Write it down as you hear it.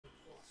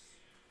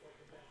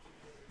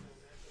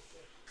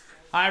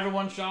Hi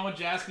everyone, Sean with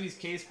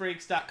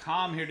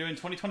JaspysCaseBreaks.com here doing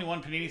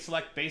 2021 Panini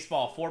Select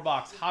Baseball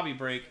 4-box hobby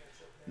break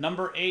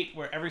number 8,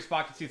 where every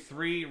spot gets you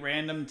 3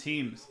 random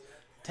teams.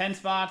 10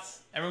 spots,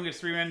 everyone gets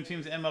 3 random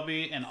teams in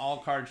MLB, and all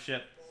cards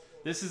ship.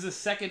 This is the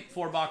second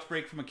 4-box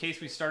break from a case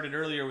we started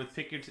earlier with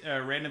pick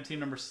your random team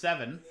number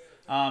 7.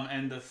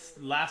 And the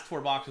last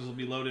 4 boxes will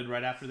be loaded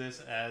right after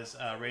this as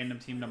random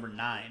team number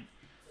 9.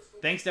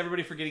 Thanks to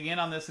everybody for getting in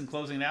on this and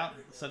closing it out.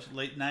 Such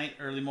late night,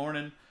 early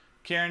morning.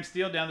 Karen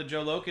Steele down to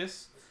Joe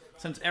Locus.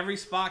 Since every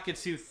spot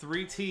gets you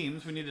 3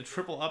 teams, we need to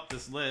triple up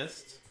this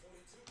list.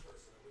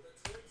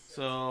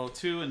 So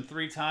 2 and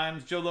 3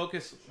 times. Joe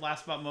Locus,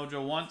 last spot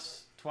mojo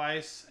once,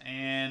 twice,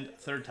 and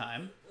 3rd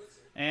time.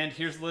 And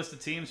here's the list of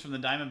teams from the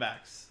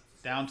Diamondbacks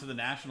down to the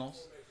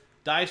Nationals.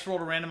 Dice roll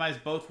to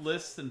randomize both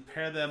lists and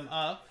pair them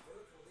up.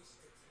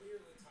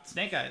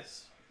 Snake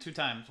Eyes, 2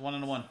 times, 1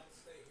 and a 1.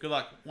 Good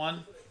luck.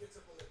 1,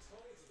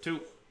 2.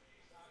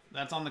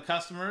 That's on the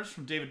customers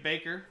from David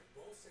Baker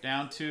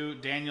down to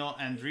Daniel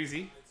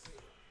Andrizzi.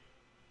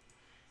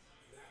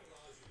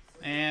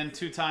 And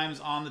 2 times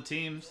on the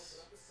teams.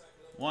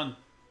 1,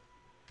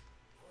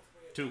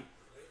 2.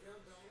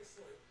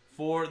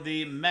 For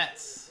the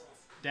Mets,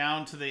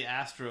 down to the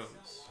Astros.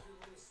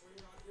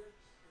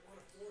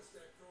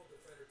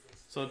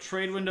 So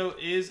trade window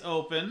is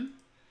open.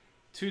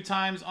 2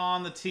 times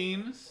on the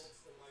teams,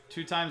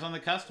 2 times on the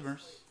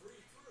customers,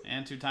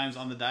 and 2 times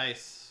on the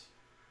dice.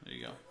 There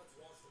you go.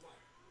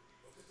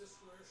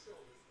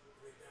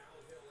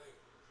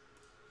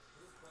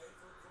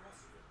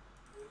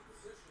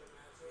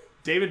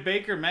 David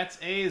Baker, Mets,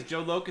 A's,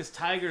 Joe Locus,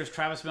 Tigers,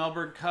 Travis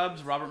Melberg,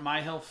 Cubs, Robert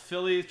Myhill,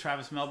 Phillies,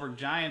 Travis Melberg,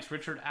 Giants,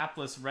 Richard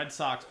Apples, Red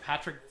Sox,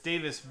 Patrick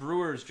Davis,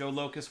 Brewers, Joe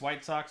Locus,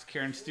 White Sox,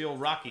 Karen Steele,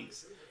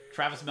 Rockies,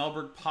 Travis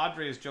Melberg,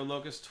 Padres, Joe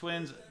Locus,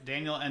 Twins,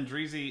 Daniel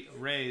Andrizzi,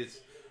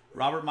 Rays,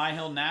 Robert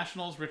Myhill,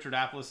 Nationals, Richard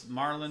Apples,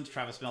 Marlins,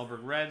 Travis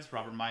Melberg, Reds,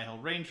 Robert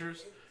Myhill,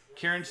 Rangers,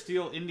 Karen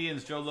Steele,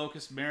 Indians, Joe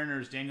Locus,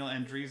 Mariners, Daniel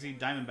Andrizzi,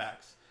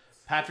 Diamondbacks,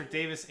 Patrick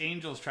Davis,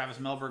 Angels, Travis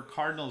Melberg,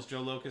 Cardinals,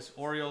 Joe Locus,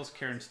 Orioles,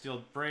 Karen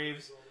Steele,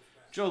 Braves,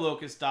 Joe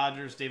Locus,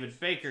 Dodgers, David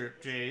Baker,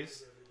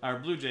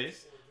 Blue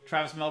Jays,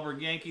 Travis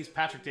Melberg, Yankees,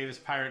 Patrick Davis,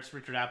 Pirates,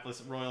 Richard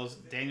Apples, Royals,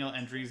 Daniel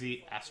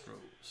Andrizzi,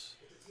 Astros.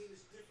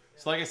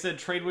 So like I said,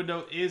 trade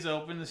window is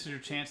open. This is your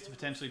chance to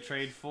potentially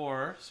trade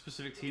for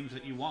specific teams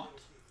that you want.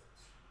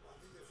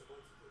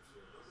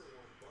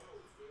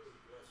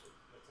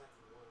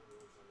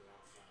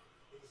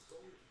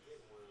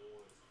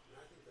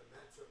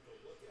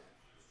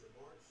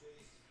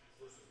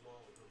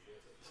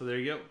 So there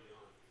you go.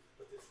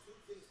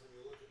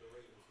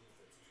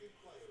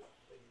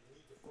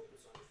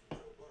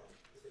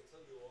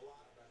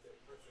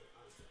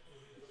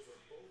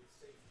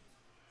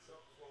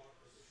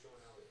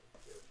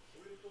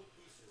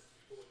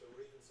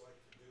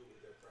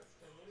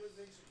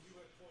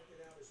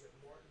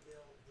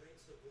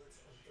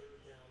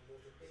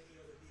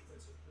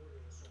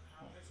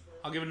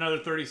 I'll give it another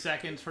 30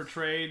 seconds for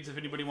trades if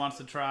anybody wants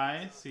to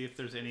try. See if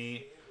there's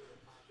any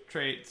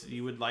trades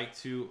you would like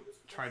to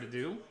try to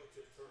do.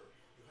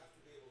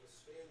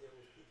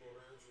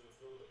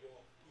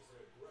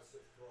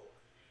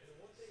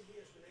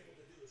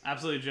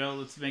 Absolutely, Joe.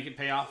 Let's make it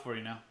pay off for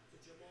you now.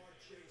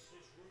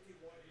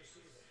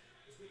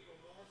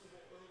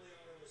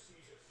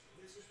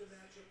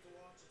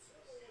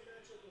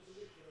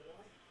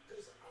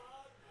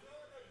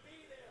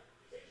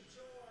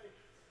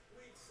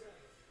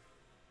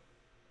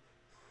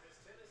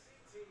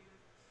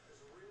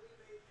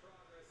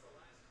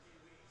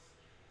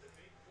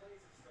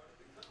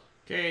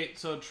 Okay,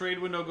 so trade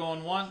window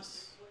going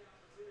once,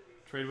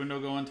 trade window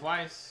going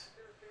twice,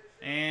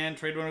 and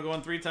trade window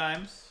going 3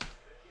 times.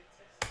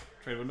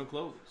 Trade window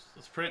closed.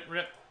 Let's print,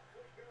 rip.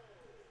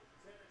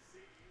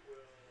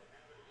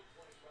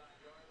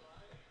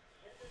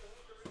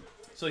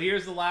 So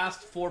here's the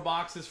last 4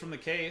 boxes from the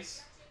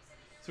case.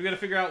 So we got to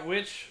figure out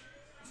which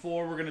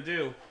 4 we're going to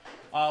do.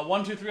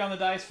 1, 2, 3 on the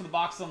dice for the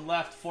boxes on the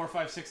left, 4,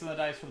 5, 6 on the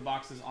dice for the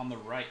boxes on the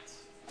right.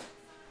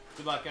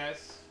 Good luck,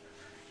 guys.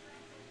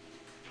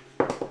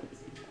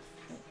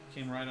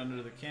 Came right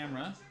under the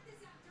camera.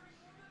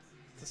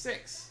 It's a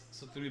 6.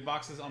 So it's going to be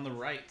boxes on the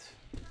right.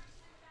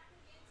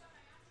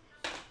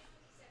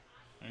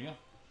 There you go.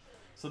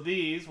 So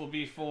these will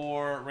be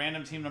for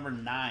random team number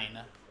 9,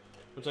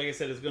 which, like I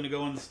said, is going to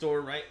go in the store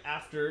right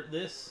after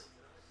this.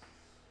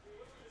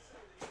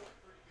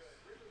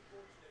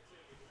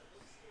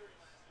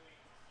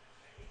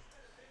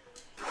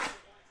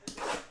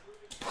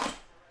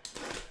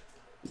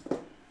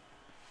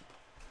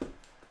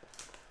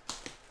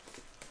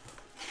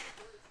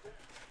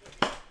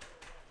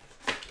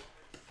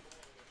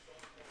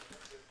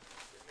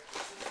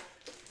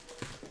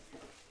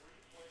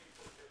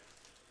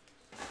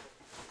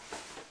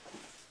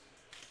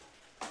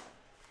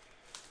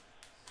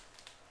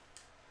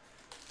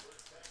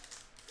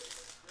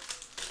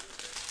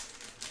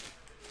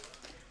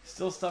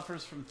 Still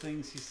suffers from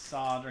things he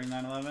saw during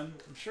 9/11.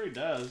 I'm sure he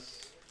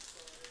does.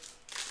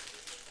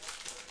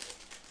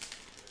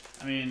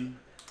 I mean,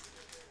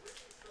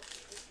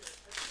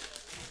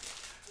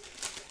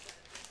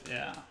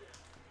 Yeah.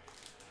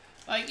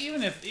 Like,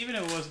 even if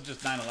it wasn't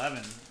just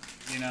 9/11,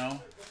 you know?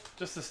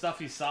 Just the stuff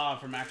he saw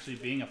from actually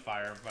being a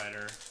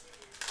firefighter,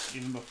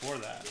 even before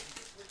that.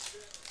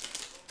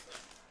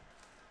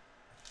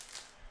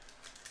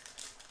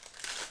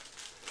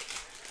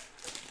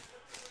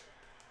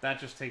 That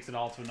just takes it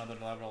all to another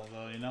level,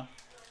 though, you know?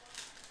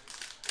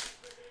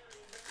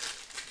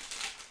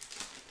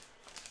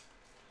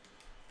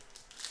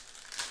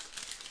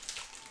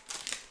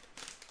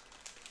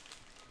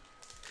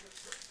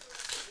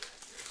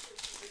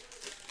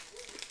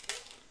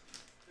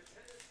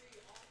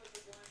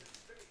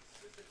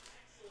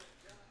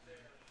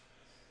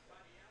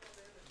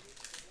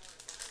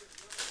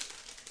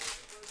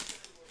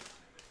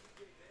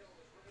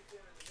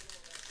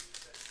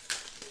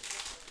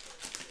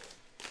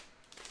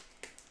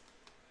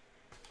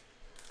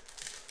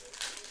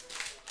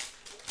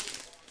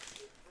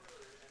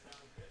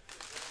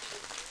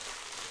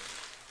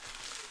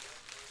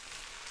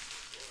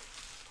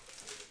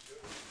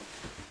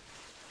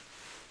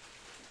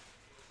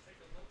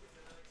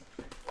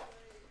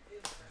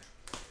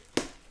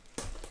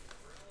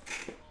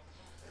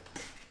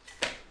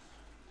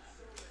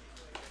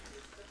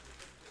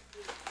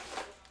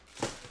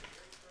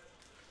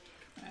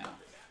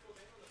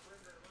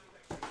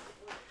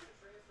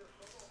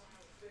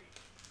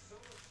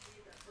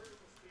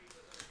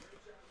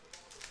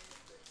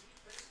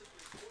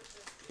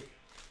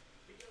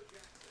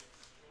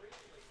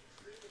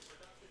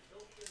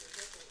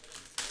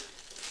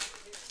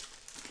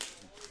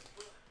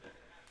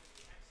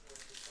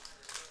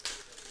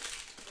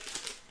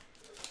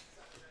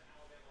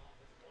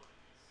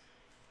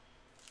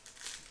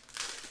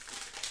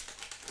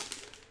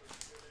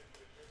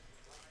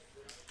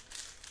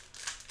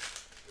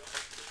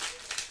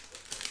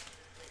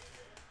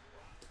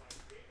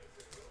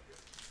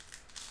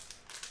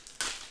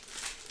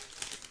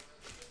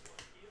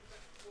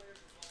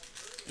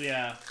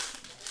 Yeah.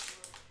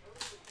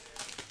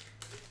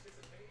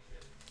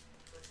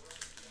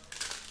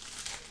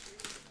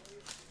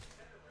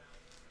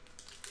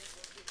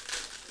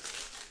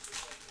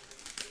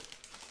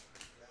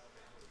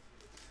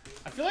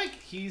 I feel like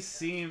he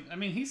seems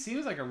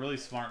like a really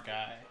smart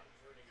guy.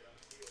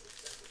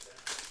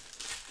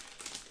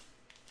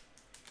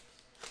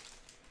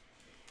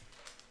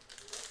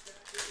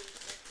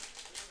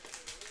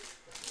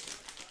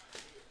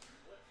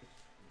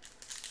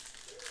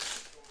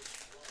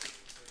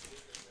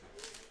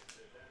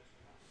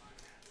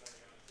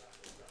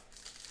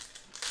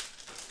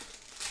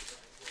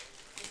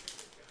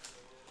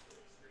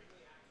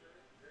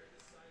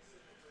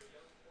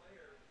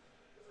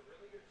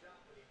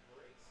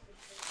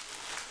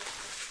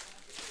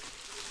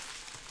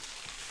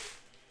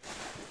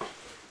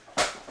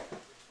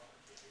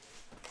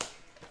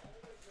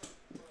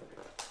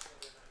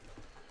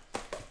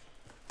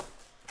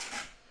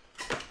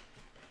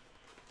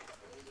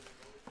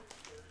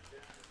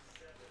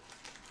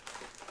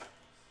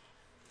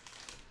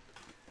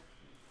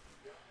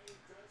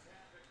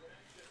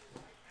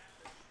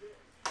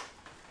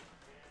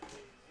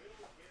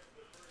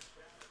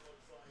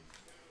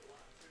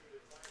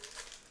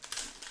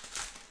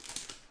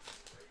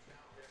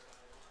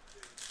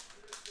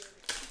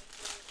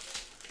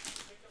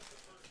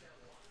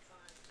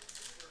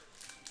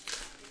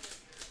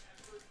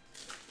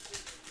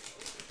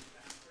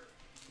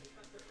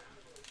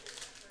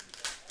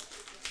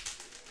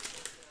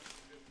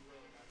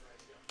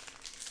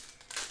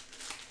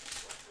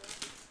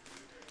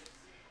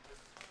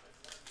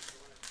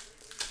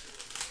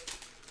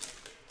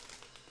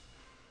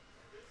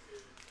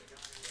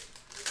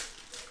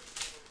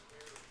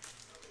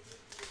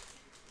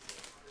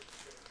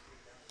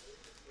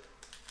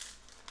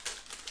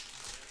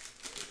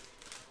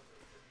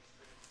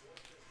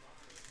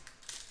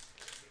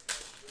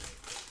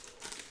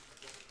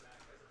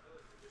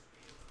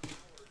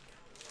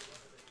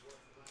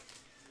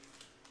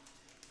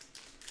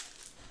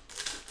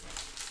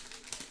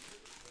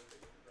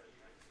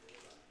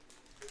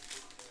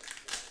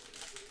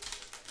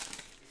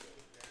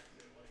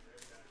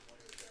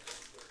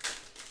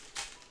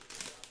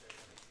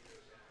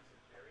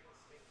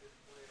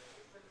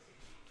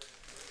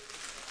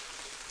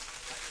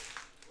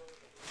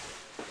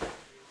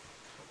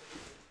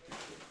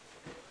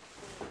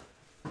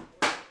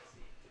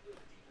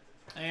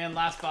 And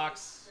last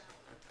box.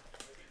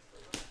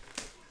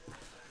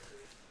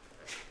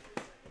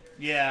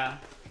 Yeah.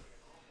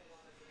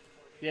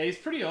 Yeah, he's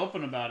pretty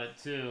open about it,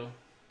 too.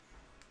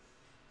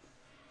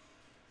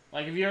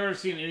 Like, have you ever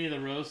seen any of the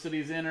roasts that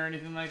he's in or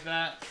anything like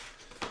that?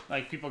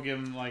 Like, people give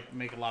him, like,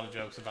 make a lot of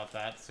jokes about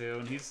that, too.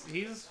 And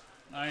he's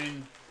I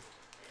mean,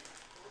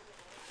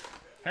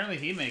 apparently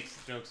he makes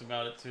jokes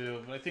about it,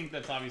 too. But I think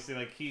that's obviously,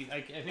 like,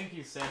 I think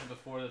he said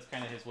before that's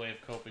kind of his way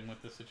of coping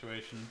with the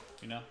situation,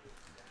 you know?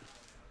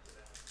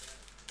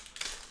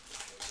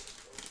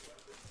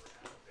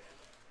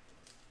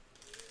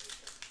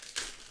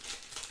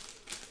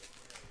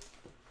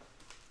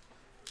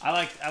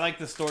 I like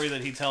the story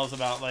that he tells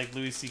about, like,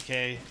 Louis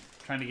C.K.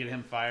 trying to get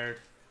him fired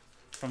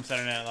from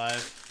Saturday Night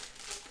Live.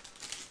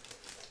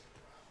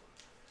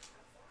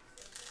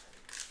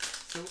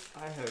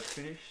 I have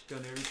finished,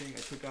 done everything.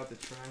 I took out the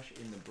trash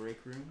in the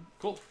break room.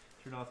 Cool.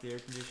 Turned off the air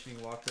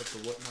conditioning, locked up the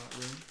whatnot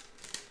room.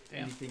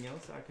 Damn. Anything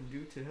else I can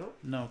do to help?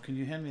 No, can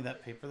you hand me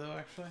that paper though,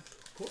 actually?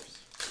 Of course.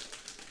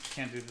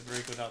 Can't do the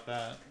break without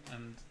that,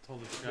 and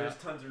totally forgot. There's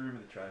tons of room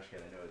in the trash can.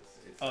 I know it's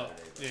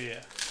Saturday,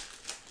 yeah.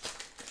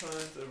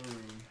 Tons of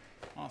room.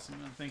 Awesome,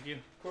 man. Thank you.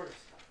 Of course.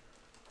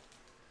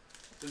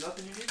 So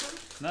nothing you need, buddy?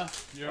 No,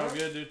 you're all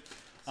good, dude.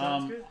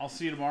 Sounds good. I'll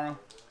see you tomorrow.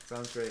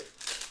 Sounds great.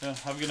 Yeah,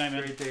 have a good night,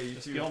 man. Great day, you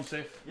Just too. get home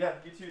safe. Yeah,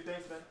 you too.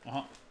 Thanks, man.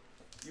 Uh-huh.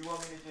 You want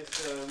me to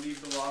just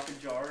leave the lock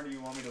ajar, or do you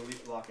want me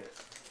to lock it?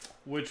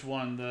 Which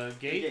one? The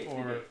gate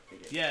or? The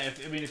gate. Yeah,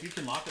 if you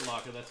can lock it,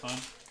 that's fine.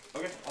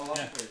 Okay, I'll lock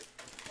it for you.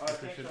 All right,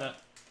 Appreciate thanks,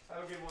 that.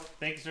 Have a good one.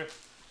 Thank you, sir.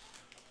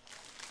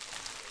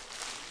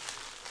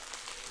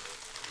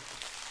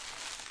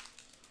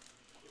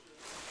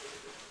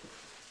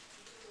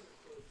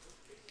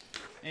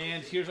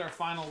 And here's our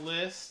final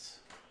list.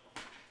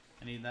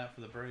 I need that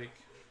for the break.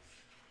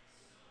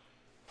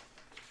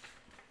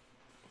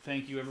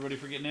 Thank you, everybody,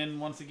 for getting in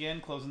once again.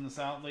 Closing this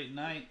out late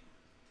night.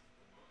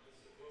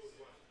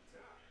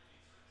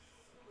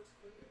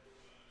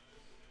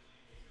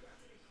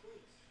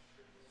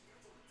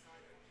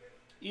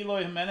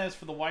 Eloy Jimenez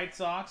for the White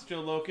Sox,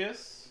 Joe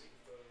Locus.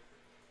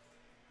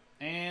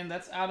 And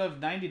that's out of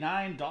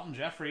 99, Dalton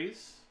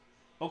Jeffries,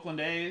 Oakland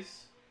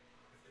A's.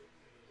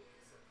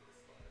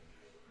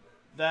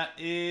 That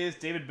is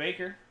David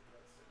Baker.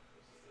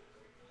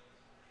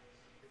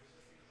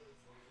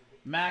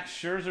 Max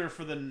Scherzer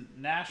for the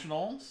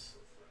Nationals,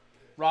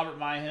 Robert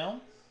Myhill.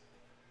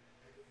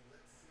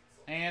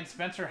 And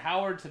Spencer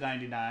Howard to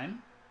 99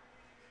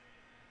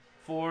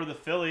 for the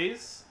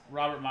Phillies,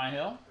 Robert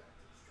Myhill.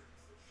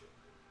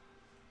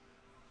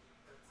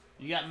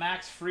 You got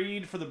Max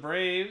Fried for the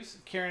Braves,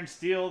 Karen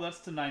Steele, that's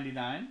to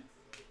 99.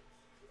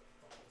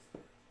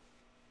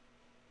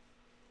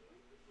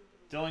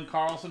 Dylan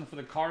Carlson for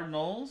the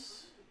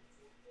Cardinals.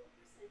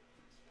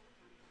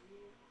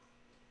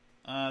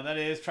 That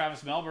is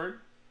Travis Melberg.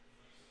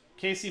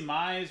 Casey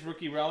Mize,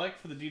 rookie relic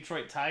for the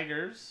Detroit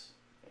Tigers.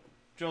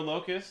 Joe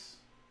Locus.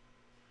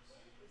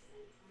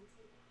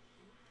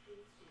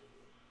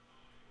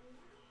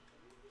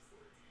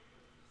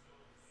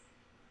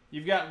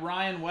 You've got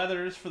Ryan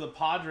Weathers for the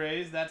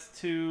Padres. That's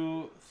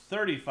to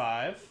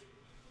 35.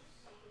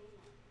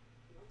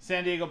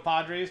 San Diego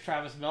Padres,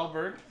 Travis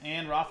Melberg.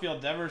 And Rafael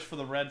Devers for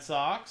the Red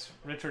Sox,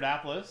 Richard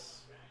Apples.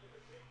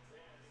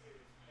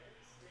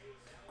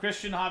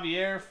 Christian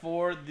Javier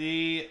for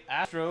the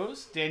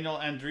Astros, Daniel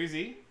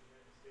Andrizzi.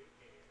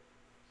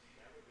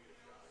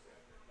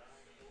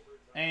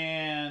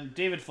 And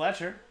David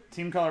Fletcher,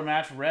 team color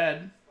match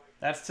red.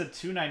 That's to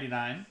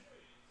 299.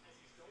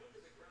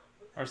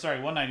 Or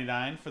sorry,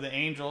 199 for the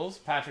Angels,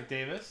 Patrick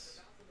Davis.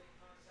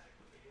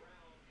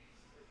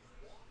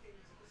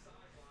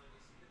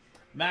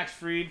 Max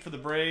Fried for the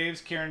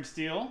Braves, Karen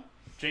Steele.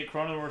 Jake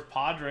Cronenworth,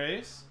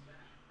 Padres.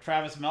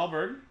 Travis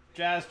Melberg,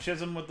 Jazz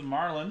Chisholm with the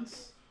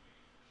Marlins.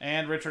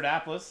 And Richard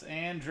Apples.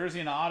 And jersey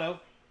and auto,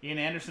 Ian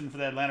Anderson for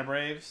the Atlanta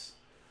Braves.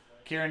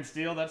 Karen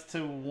Steele, that's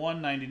to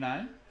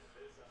 199.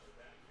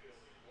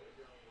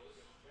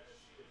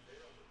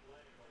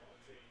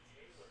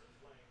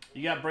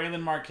 You got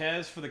Braylon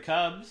Marquez for the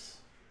Cubs.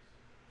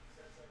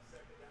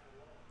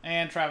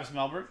 And Travis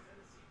Melberg.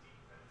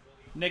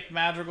 Nick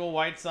Madrigal,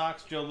 White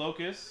Sox, Joe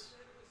Locus.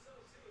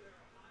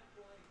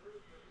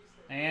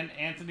 And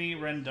Anthony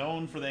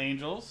Rendon for the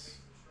Angels,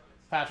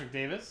 Patrick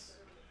Davis.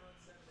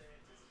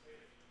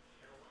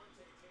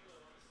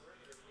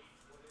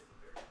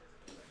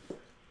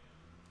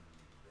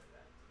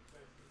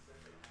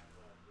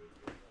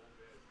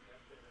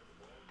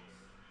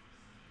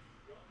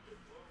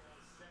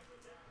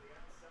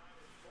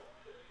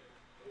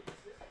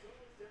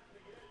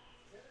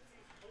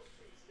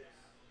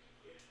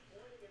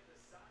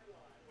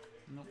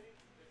 Nope.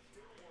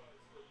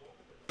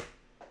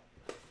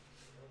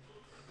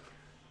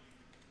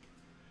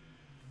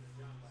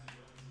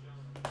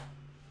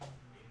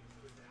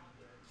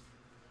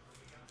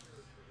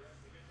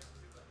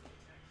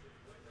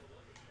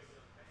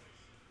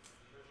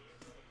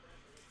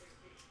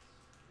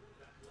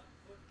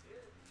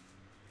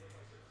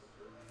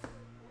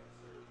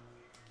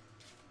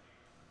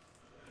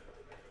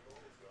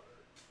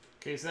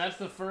 Okay, so that's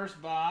the first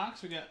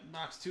box. We got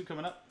box 2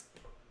 coming up.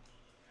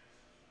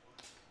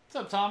 What's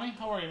up, Tommy?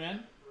 How are you,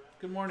 man?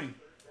 Good morning.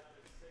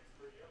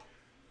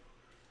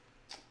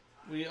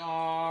 We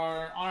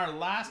are on our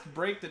last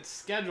break that's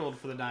scheduled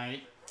for the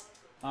night.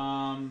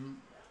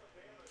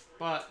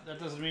 But that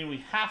doesn't mean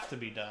we have to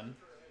be done.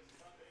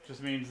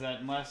 Just means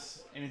that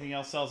unless anything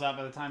else sells out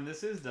by the time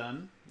this is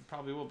done, it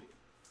probably will be.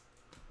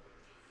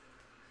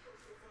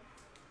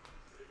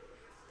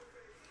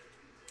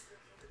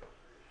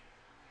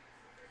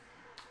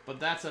 But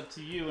that's up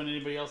to you and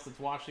anybody else that's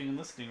watching and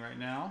listening right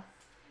now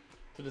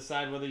to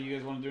decide whether you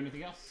guys want to do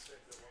anything else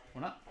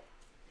or not.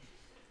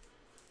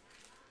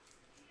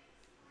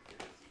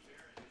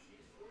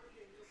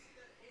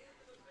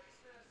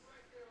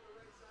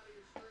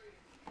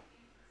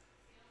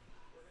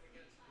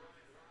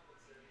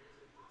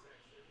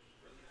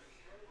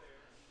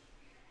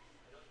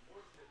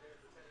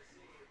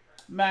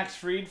 Max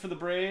Fried for the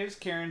Braves.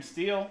 Karen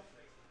Steele.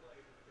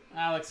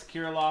 Alex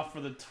Kirilloff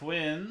for the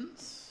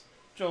Twins.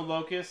 Joe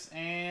Locus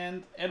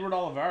and Edward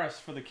Olivares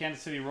for the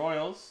Kansas City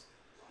Royals.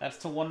 That's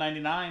to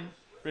 199.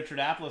 Richard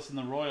Applis in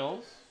the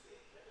Royals.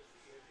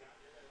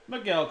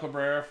 Miguel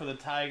Cabrera for the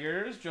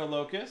Tigers. Joe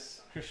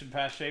Locus. Christian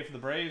Pache for the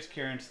Braves.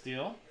 Karen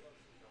Steele.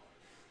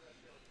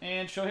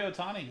 And Shohei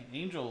Ohtani.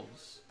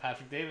 Angels.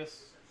 Patrick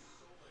Davis.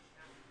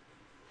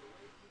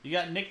 You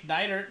got Nick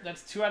Neidert.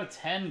 That's 2 out of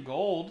 10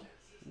 gold.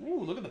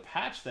 Ooh, look at the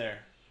patch there.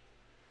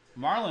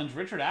 Marlins.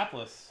 Richard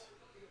Applis.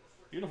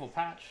 Beautiful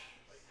patch.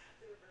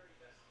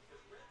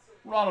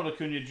 Ronald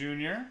Acuna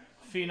Jr.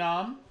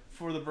 Phenom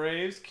for the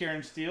Braves.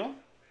 Karen Steele.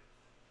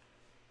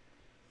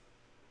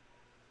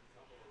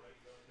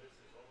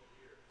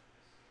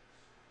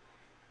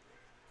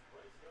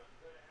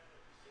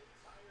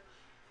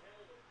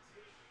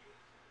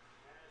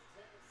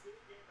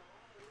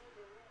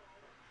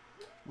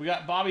 We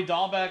got Bobby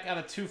Dahlbeck out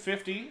of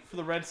 250 for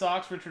the Red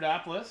Sox. Richard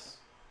Applis.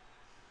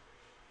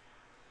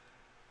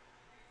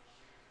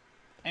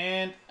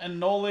 And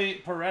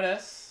Anoli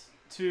Paredes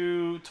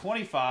to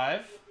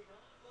 25.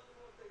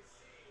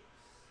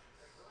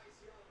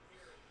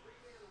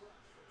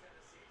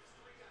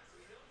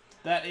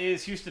 That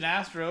is Houston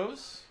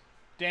Astros.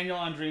 Daniel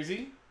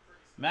Andrizi.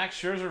 Max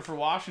Scherzer for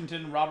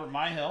Washington. Robert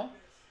Myhill.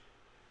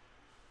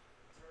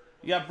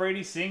 You got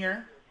Brady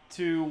Singer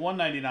to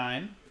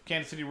 199.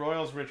 Kansas City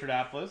Royals. Richard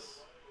Applis.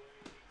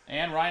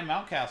 And Ryan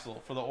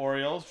Mountcastle for the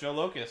Orioles. Joe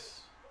Locus.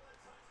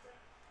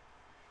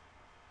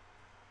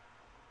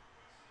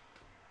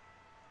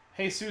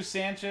 Jesus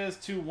Sanchez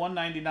to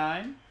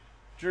 199.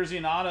 Jersey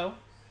and auto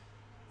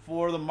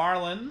for the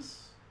Marlins.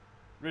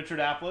 Richard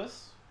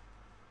Applis.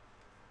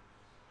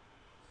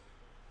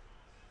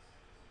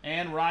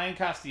 And Ryan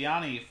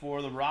Castellani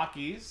for the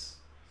Rockies.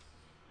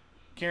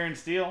 Karen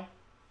Steele.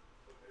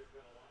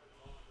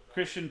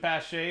 Christian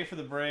Pache for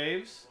the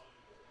Braves.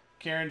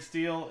 Karen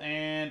Steele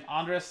and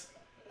Andres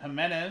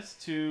Jimenez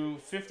to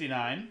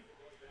 59.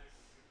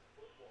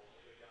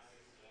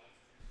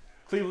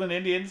 Cleveland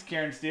Indians.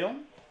 Karen Steele.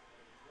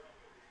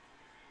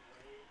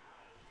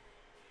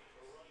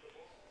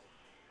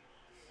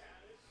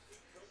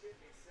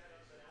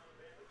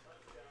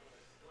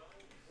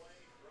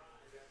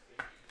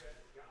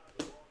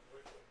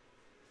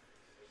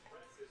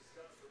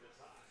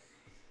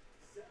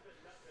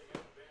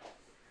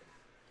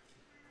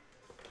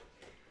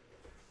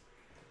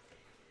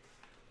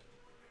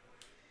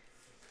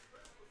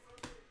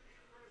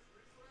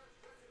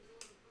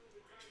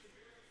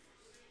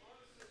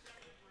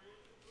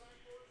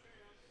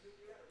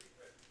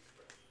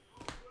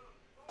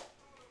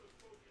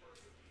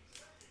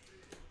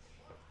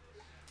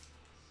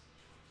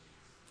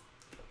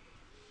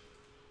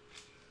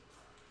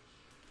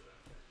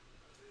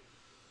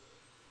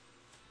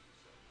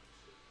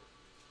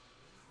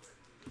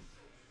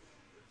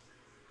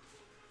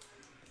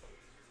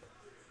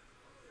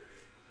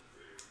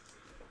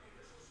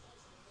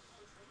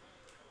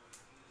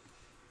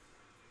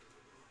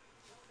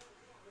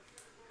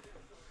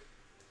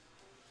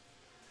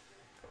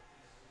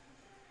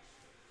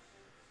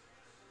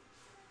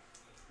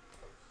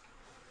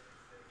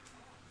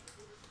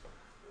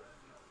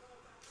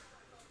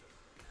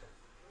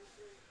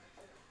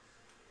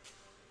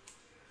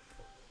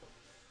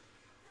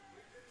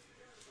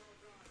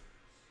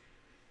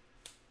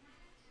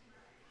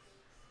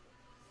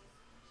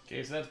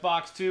 Okay, so that's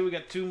box 2. We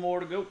got 2 more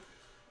to go.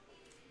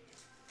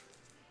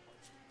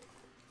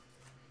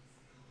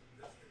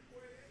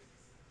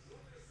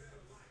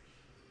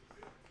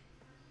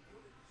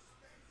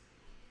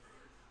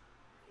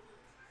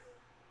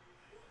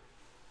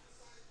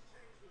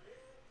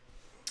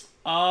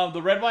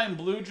 The red, white, and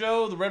blue,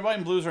 Joe, the red, white,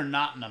 and blues are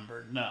not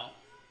numbered. No.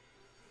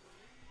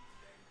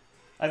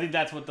 I think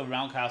that's what the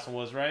Mountcastle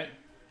was, right?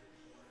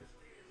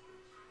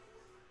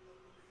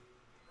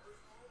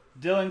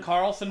 Dylan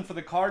Carlson for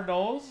the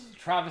Cardinals.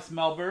 Travis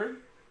Melberg.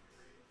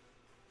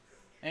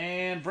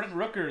 And Brent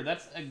Rooker.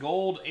 That's a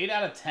gold 8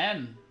 out of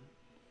 10.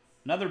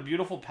 Another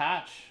beautiful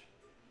patch.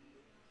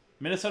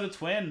 Minnesota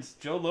Twins.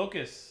 Joe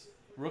Locus.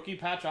 Rookie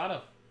patch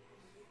auto.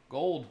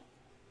 Gold.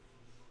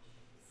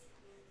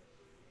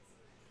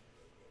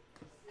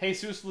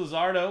 Jesus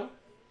Luzardo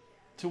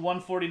to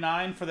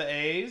 149 for the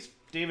A's.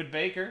 David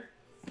Baker.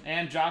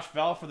 And Josh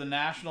Bell for the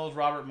Nationals.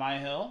 Robert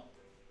Myhill.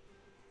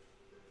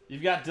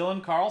 You've got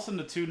Dylan Carlson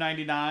to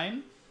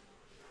 299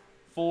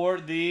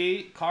 for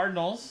the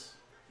Cardinals.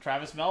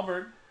 Travis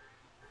Melberg.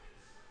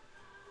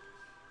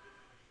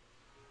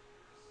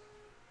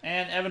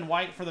 And Evan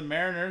White for the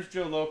Mariners.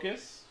 Joe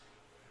Locus.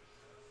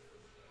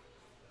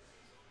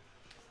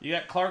 You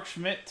got Clark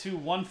Schmidt to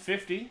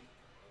 150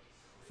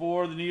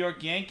 for the New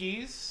York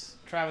Yankees.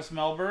 Travis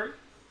Melberg.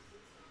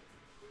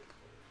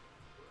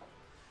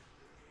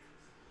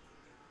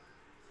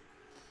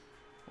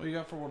 What do you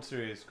got for World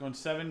Series? Going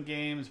 7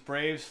 games.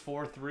 Braves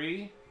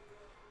 4-3.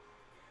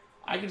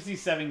 I can see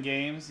 7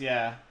 games.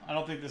 Yeah. I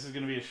don't think this is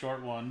going to be a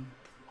short one.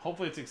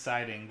 Hopefully it's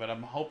exciting, but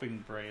I'm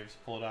hoping Braves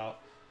pull it out.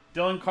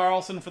 Dylan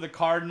Carlson for the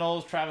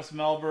Cardinals, Travis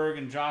Melberg,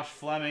 and Josh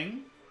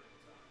Fleming.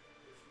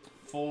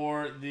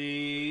 For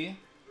the,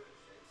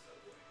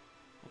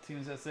 what team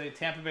does that say?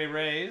 Tampa Bay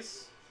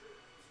Rays.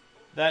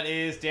 That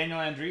is Daniel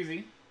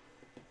Andreezy.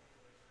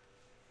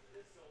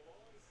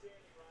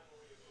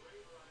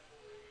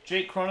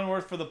 Jake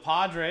Cronenworth for the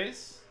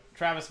Padres,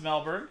 Travis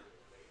Melberg.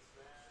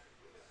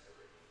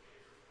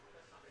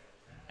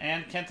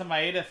 And Kenta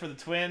Maeda for the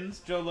Twins,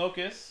 Joe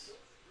Locus.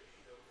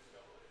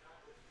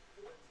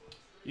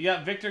 You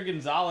got Victor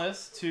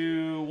Gonzalez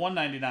to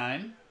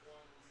 199.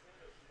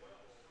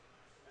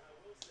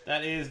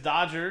 That is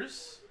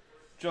Dodgers,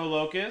 Joe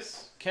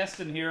Locus.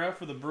 Keston Hiura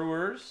for the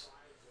Brewers,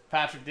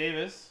 Patrick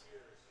Davis.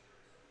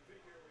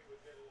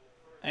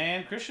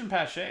 And Christian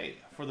Pache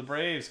for the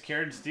Braves,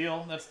 Karen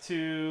Steele. That's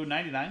to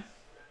 99.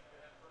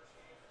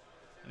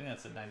 I think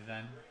that's at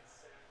 99.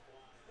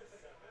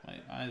 My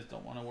eyes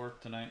don't want to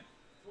work tonight.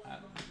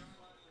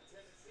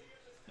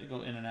 They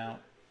go in and out.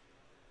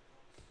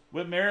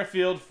 Whit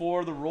Merrifield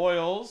for the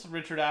Royals,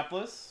 Richard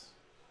Applis.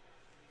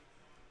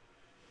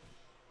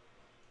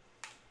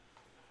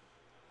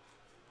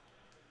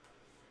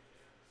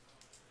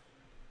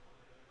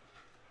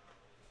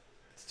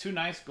 It's two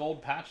nice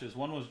gold patches.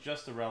 One was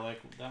just a relic.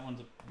 That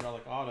one's a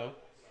relic auto.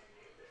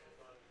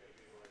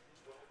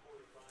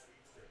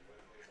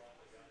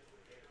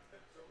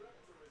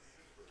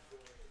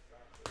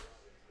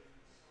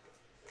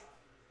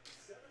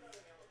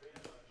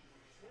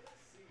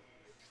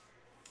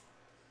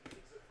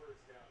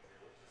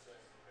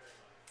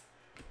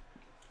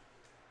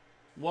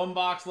 One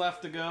box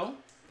left to go.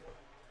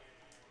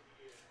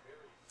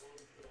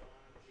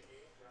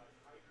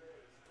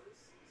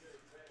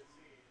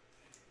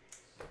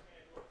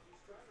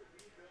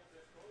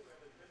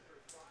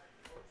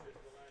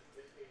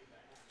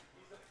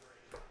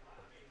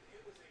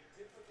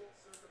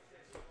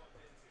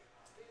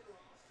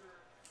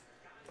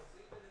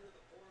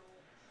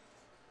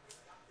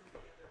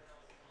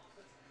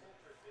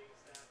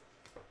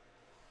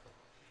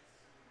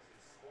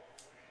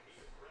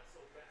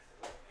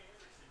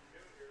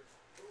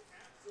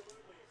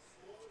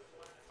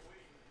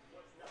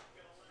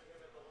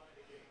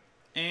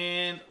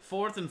 And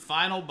fourth and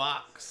final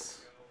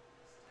box.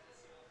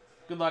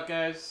 Good luck,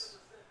 guys.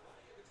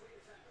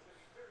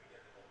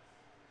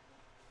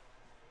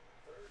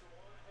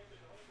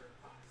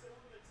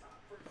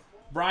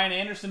 Brian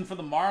Anderson for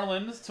the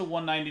Marlins to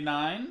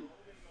 199.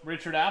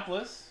 Richard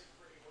Applis.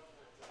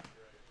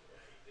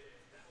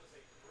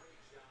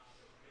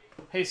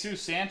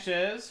 Jesus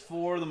Sanchez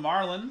for the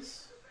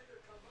Marlins.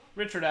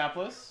 Richard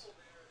Applis.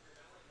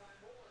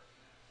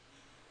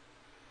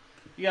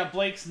 You got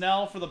Blake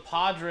Snell for the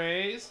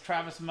Padres,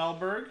 Travis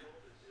Melberg.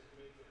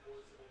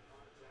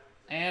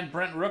 And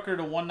Brent Rooker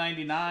to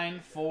 199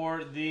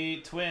 for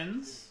the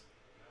Twins,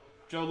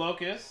 Joe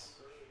Locus.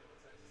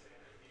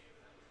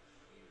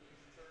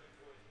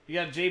 You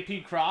got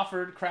J.P.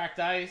 Crawford, cracked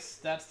ice.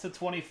 That's to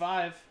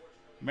 25.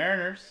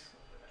 Mariners,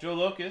 Joe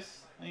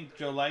Locus. I think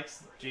Joe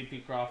likes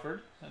J.P.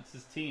 Crawford. That's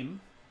his team.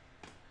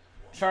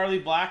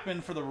 Charlie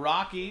Blackmon for the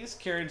Rockies,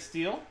 Karen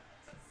Steele.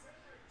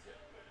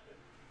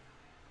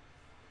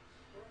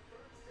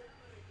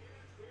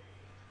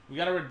 We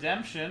got a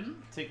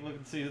redemption. Take a look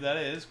and see who that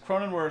is.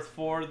 Cronenworth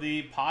for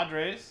the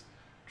Padres,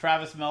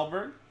 Travis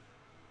Melberg.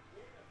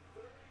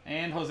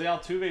 And Jose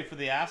Altuve for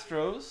the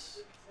Astros,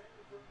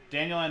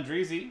 Daniel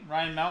Andreezy.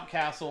 Ryan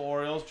Mountcastle,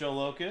 Orioles, Joe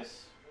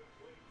Locus.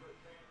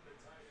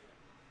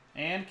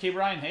 And K.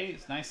 Brian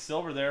Hayes. Nice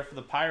silver there for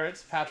the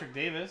Pirates, Patrick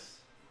Davis.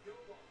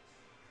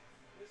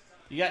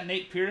 You got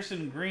Nate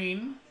Pearson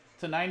green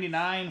to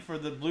 99 for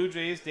the Blue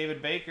Jays,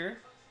 David Baker.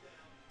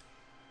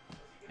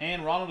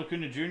 And Ronald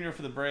Acuna Jr.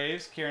 for the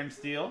Braves, Karen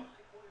Steele.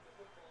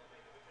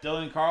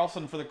 Dylan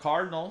Carlson for the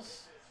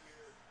Cardinals.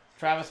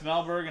 Travis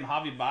Melberg and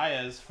Javi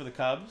Baez for the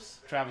Cubs,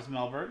 Travis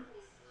Melberg.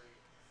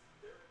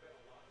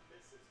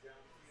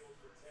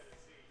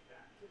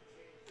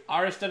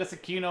 Aristides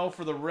Aquino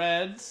for the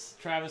Reds,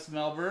 Travis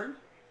Melberg.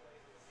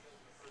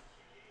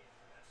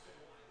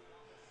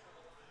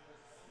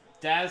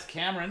 Daz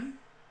Cameron.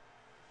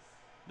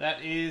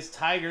 That is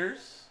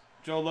Tigers,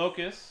 Joe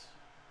Locus.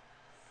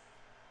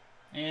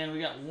 And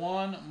we got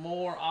one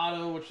more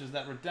auto, which is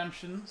that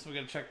redemption, so we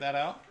got to check that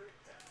out.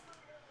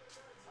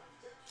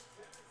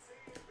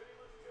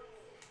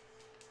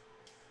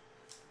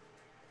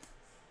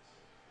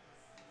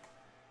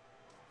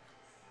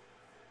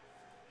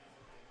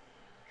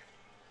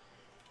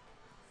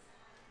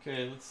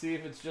 Okay, let's see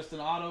if it's just an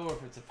auto or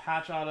if it's a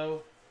patch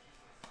auto.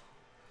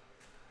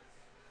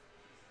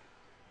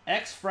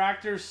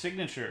 X-Fractor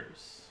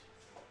Signatures.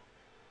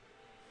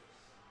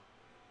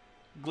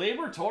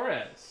 Gleyber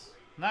Torres.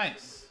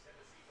 Nice.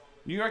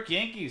 New York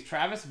Yankees,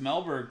 Travis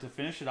Melberg to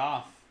finish it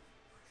off.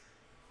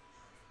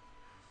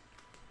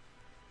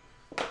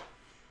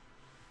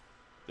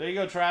 There you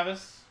go,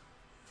 Travis.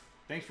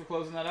 Thanks for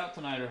closing that out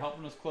tonight, or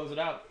helping us close it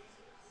out.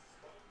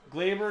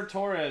 Gleyber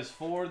Torres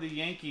for the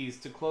Yankees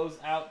to close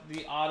out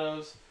the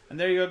autos. And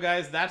there you go,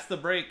 guys. That's the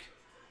break.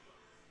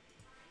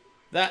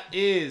 That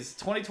is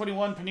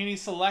 2021 Panini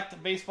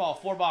Select Baseball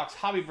 4-box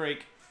hobby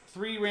break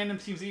 3 random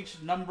teams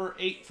each, number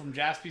 8 from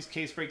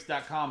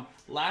JaspysCaseBreaks.com.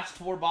 Last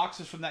 4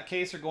 boxes from that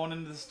case are going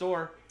into the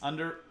store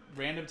under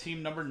random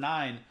team number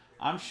 9.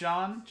 I'm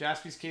Sean,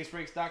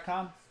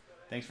 JaspysCaseBreaks.com.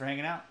 Thanks for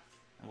hanging out,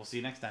 and we'll see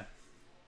you next time.